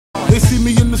see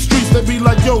me in the streets, they be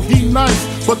like, yo, he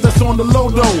nice, but that's on the low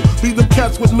though. Be the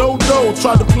cats with no dough,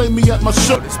 try to play me at my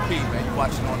show. This P, man, you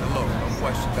watching on the low, no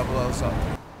question, double L's up.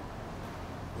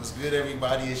 What's good,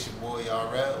 everybody? It's your boy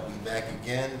RL. We back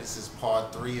again. This is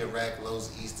part 3 of Rack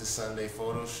Low's Easter Sunday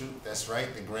photo shoot. That's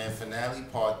right, the grand finale,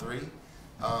 part 3.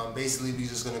 Basically, we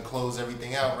just gonna close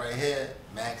everything out right here.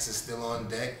 Max is still on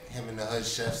deck. Him and the hood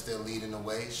chef still leading the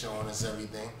way, showing us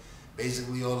everything.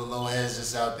 Basically, all the low heads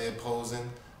just out there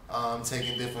posing,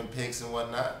 taking different pics and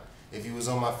whatnot. If you was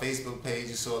on my Facebook page,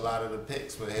 you saw a lot of the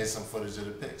pics, but here's some footage of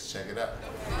the pics. Check it out.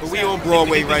 But we on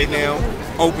Broadway right now,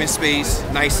 open space,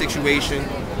 nice situation.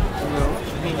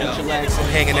 You know, chillaxing,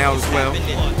 hanging out as well.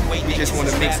 We just want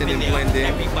to mix it and blend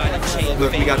in.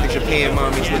 Look, we got the Japan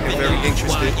mommies looking very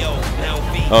interested.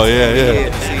 Oh yeah, yeah.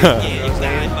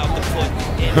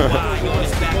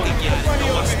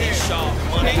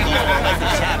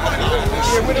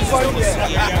 Yeah, where the fuck is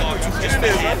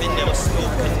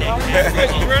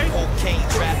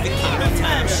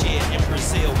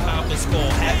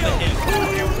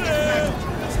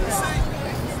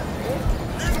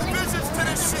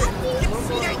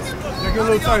Get a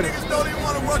little tighter. Niggas don't even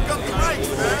want to work up the ranks,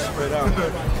 man. Spread out.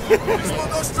 Niggas want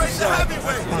to go straight to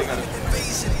heavyweight.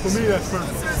 For me, that's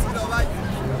perfect.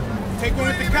 Take one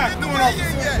with the cock. Come on, officer.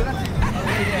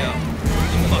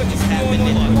 Fuck is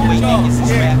happening? Way niggas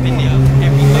is rapping now.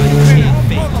 Everybody can't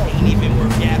fake. Ain't even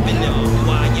worth yapping now.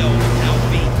 Why yo? Now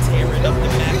be tearing up the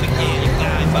map again. You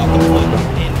guy about to put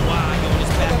NY on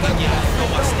his back again. Know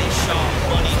I stay sharp,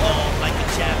 money long like a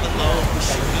javelin. We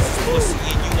shooters is pussy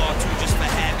and you are too just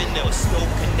for having no snow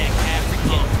connect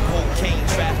African. Cocaine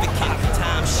trafficking,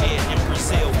 timeshare in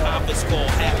Brazil. Conference call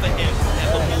half of him.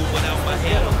 Never move without my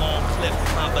hair. A long clip,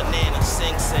 my banana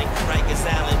sing. Rikers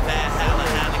Island, Valhalla,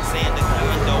 Alexander.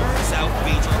 South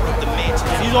Beach, the mansion.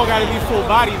 These all gotta be full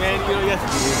body, man. You know, you have to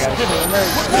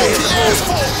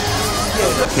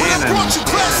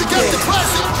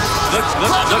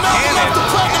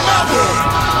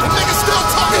Niggas still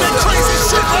talking that crazy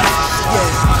shit, right?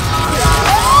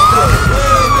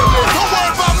 Don't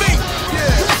worry about me.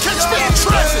 You can catch me in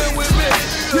traffic.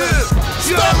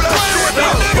 Stop playing with me,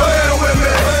 nigga.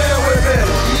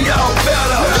 Y'all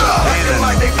better. Acting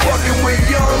like they fucking with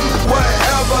young,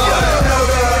 whatever.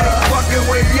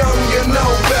 With young, you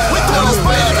know better. We throw this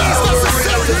badass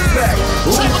necessary.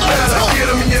 Who better get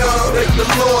them young? Thank the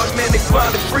Lord, man, they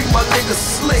finally free my nigga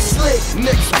slick.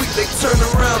 Next week they turn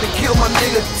around and kill my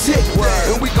nigga Tick.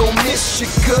 And we gon' miss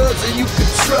your cuz and you can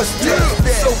trust that.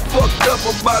 So fucked up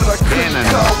about it, I couldn't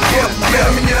call him. Get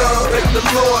them young. Thank the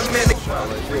Lord, man, they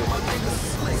finally free my nigga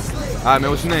slick. Alright, man,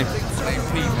 what's your name? My name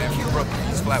P, man, from Brooklyn,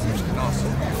 East Flatbush, and also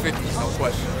 50s, no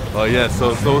question. Oh yeah,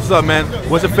 so what's up, man?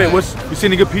 What's your favorite? You see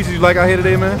any good pieces you like out here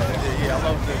today, man? Yeah, I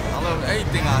love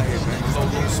everything out here, man.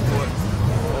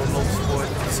 Low sport.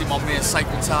 You see my man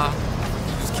Cycle Time.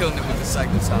 He was killing it with the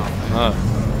Cycle Time, man.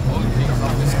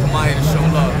 Just come out here to show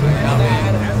love, man. I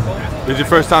mean, Is your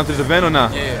first time to this event or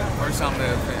not? yeah, first time to the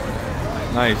event,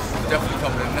 man. Nice. Definitely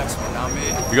coming to the next one, I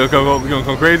mean. You gonna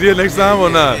come crazier next time or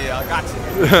not? Yeah, I got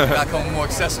you. Gotta come more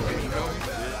accessible, you know?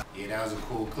 Yeah, that was a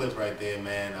cool clip right there,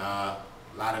 man. A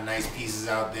lot of nice pieces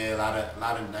out there, a lot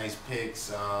of nice pics,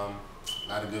 a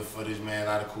lot of good footage, man. A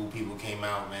lot of cool people came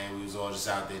out, man. We was all just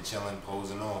out there chilling,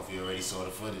 posing off. You already saw the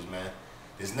footage, man.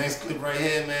 This next clip right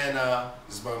here, man,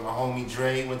 this is by my homie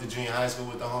Dre. Went to junior high school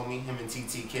with the homie, him and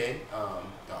tHe,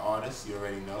 the artist, you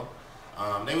already know.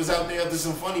 They was out there up to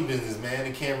some funny business, man.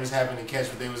 The cameras happened to catch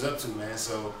what they was up to, man.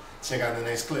 So check out the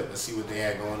next clip. Let's see what they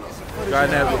had going on. Got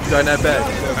in that bag.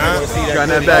 Got in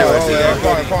that bag.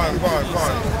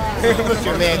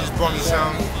 My man just brought me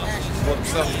some. Brought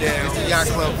something down. It's the Yacht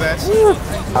Club vest. Nice.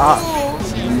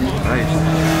 You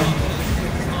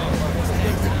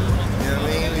know what I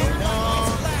mean?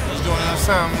 He's doing a little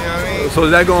something, you know what I mean? So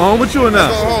is that going home with you or not?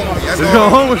 Let's go home. It's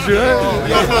going home with you, right? We're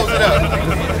gonna close it up.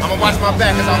 I'm gonna watch my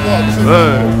back as I walk. I'm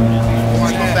gonna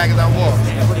watch my back as I walk.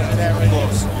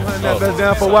 That best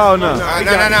down for a while now. No.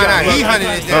 He hunted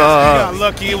it down. I got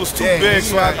lucky, it was too big,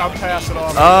 so I passed it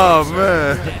off. Oh,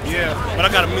 man. Yeah, but I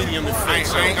got a medium in fit. I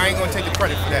ain't gonna take the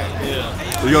credit for that. Yeah.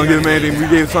 So you gonna give him anything? We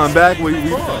gave something back? What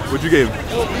you gave him?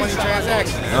 Money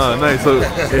transaction. Oh, nice. So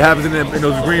it happens in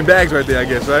those green bags right there, I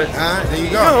guess, right? There you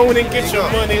go. No, we didn't get your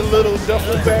money, little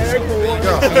duffel bag.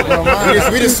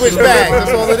 We just switched bags,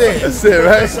 that's all it is. That's it,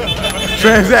 right?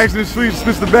 Transaction,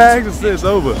 switch the bags, that's it, it's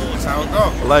over. That's how it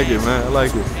goes. I like it, man, I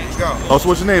like it. Let's go. Oh, so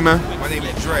what's your name, man? My name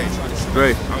is Dre.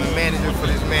 Dre. I'm the manager for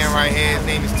this man right here. His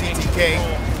name is tHe.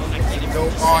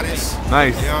 Dope artist.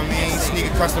 Nice. You know what I mean?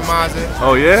 Sneaker customizer.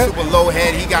 Oh, yeah? Super low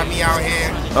head. He got me out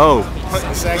here. Oh.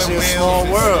 It's actually a small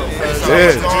world.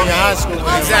 Yeah. Junior high school.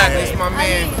 Exactly. It's my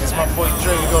man. It's That's my boy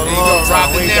Dre. We go a long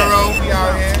time. We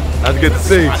out here. That's good to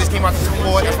see. I just came out to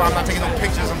support. That's why I'm not taking no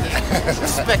pictures. I'm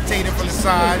just spectating from the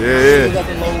side. Yeah. You got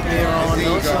the logo there on.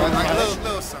 Like a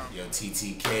little something. Yo,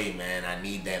 tTK, man, I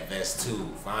need that vest too.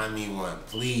 Find me one,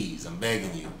 please. I'm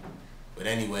begging you. But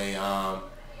anyway,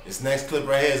 this next clip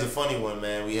right here is a funny one,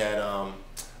 man. We had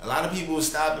a lot of people was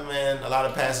stopping, man. A lot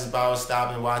of passers-by was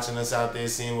stopping, watching us out there,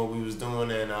 seeing what we was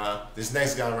doing. And this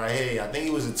next guy right here, I think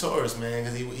he was a tourist, man,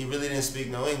 because he really didn't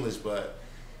speak no English, but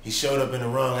he showed up in the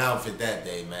wrong outfit that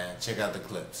day, man. Check out the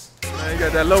clips. Man, you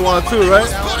got that low on too, right?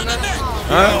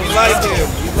 Huh? You like him.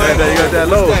 You got that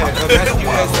low.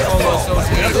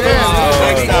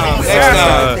 Next time.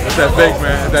 That's that fake,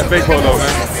 man. That's that fake polo,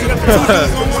 man.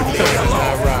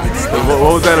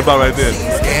 What was that about right there?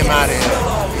 Get him out of here.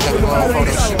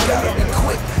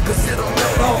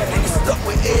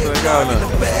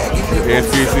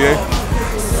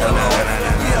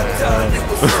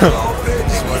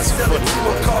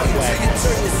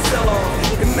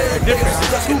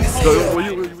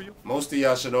 Most of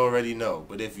y'all should already know,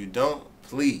 but if you don't,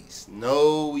 please,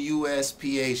 no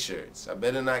USPA shirts. I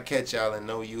better not catch y'all in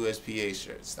no USPA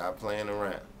shirts. Stop playing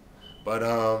around.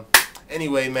 But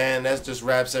anyway, man, that just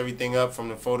wraps everything up from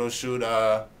the photo shoot.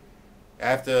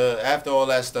 After all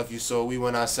that stuff you saw, we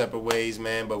went our separate ways,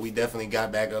 man, but we definitely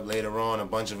got back up later on. A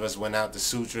bunch of us went out to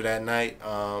Sutra that night.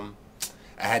 I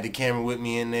had the camera with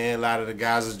me in there. A lot of the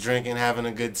guys was drinking, having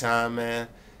a good time, man.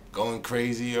 Going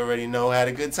crazy, you already know. Had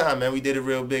a good time, man. We did it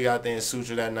real big out there in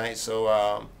Sutra that night, so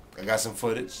I got some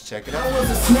footage. Check it out. I was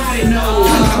a snotty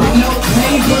nose, no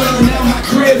paper, now my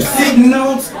crib sitting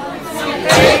notes.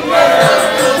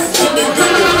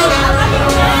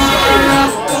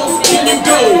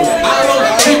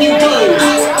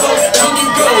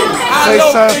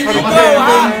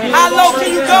 How low can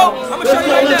you go? I'm gonna show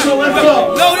you right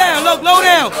now. Low down, look, low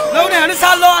down, low down. This is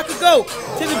how low I could go.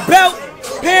 To the belt,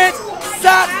 pants,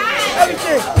 socks,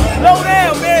 everything. Low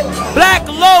down, man. Black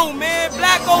low, man.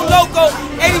 Black on loco,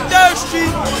 83rd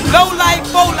Street. Low life,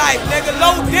 full life, nigga.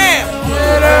 Low down.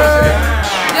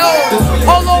 Yo,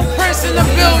 Polo Prince in the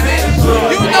building.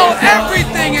 You know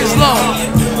everything is low.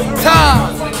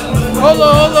 Time. Hold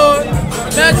on.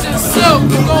 Legend Silk,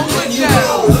 you gon' look at it.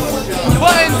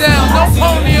 Button down, no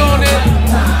pony on it.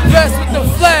 Vest with the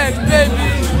flag, baby.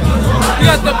 You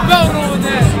got the belt on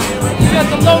that. You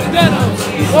got the low denim.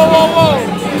 Whoa.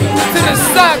 To the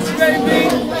socks,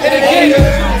 baby. And again.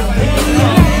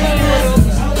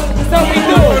 That's how we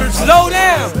do it. Slow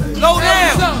down.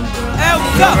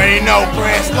 You already know,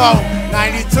 Prince Low,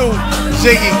 92,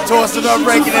 Jiggy, toss it up,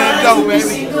 breaking in the dough,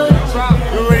 baby.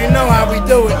 You already know how we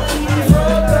do it.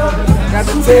 Got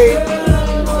the tee, I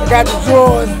got the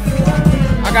drawers,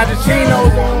 I got the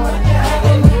chinos on, I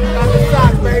got the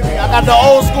socks, baby. I got the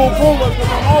old school Pumas, because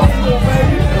I'm old school,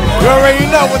 baby. You already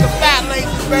know with the fat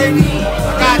laces, baby.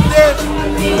 I got this,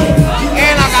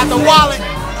 and I got the wallet.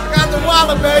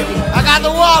 Baby. I got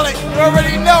the wallet. You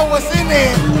already know what's in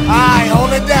there. Alright,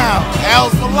 hold it down.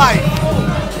 L's for life.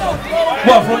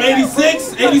 What, from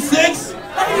 86? 86?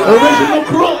 Original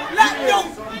crew?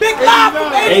 Big live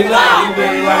from 85.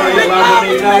 Big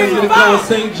live from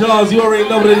St. John's, you already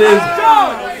know what it is.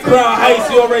 Crown Heights,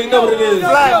 you already know what it is.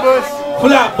 Flatbush.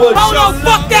 Hold on,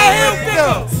 fuck that hill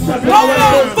figure.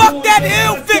 Fuck that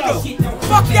hill figure.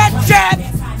 Fuck that chat.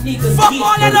 Fuck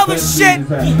all that other shit.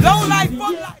 Low life,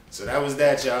 fuck life. So that was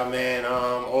that, y'all, man.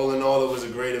 All in all, it was a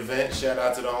great event. Shout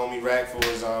out to the homie Rack for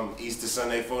his Easter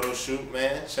Sunday photo shoot,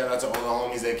 man. Shout out to all the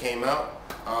homies that came out.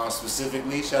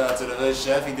 Specifically, shout out to the Hood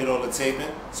Chef. He did all the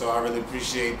taping, so I really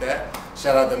appreciate that.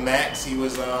 Shout out to Max. He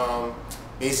was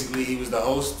basically he was the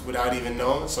host without even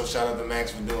knowing. So shout out to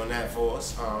Max for doing that for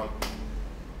us.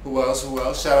 Who else?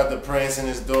 Shout out to Prince and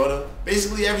his daughter.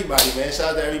 Basically everybody, man.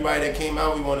 Shout out to everybody that came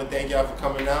out. We want to thank y'all for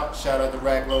coming out. Shout out to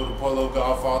Rack Low, the Polo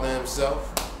Godfather himself.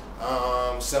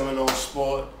 Seminole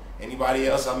Sport. Anybody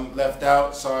else I'm left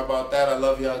out? Sorry about that. I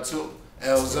love y'all too.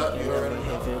 L's up. You already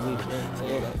know.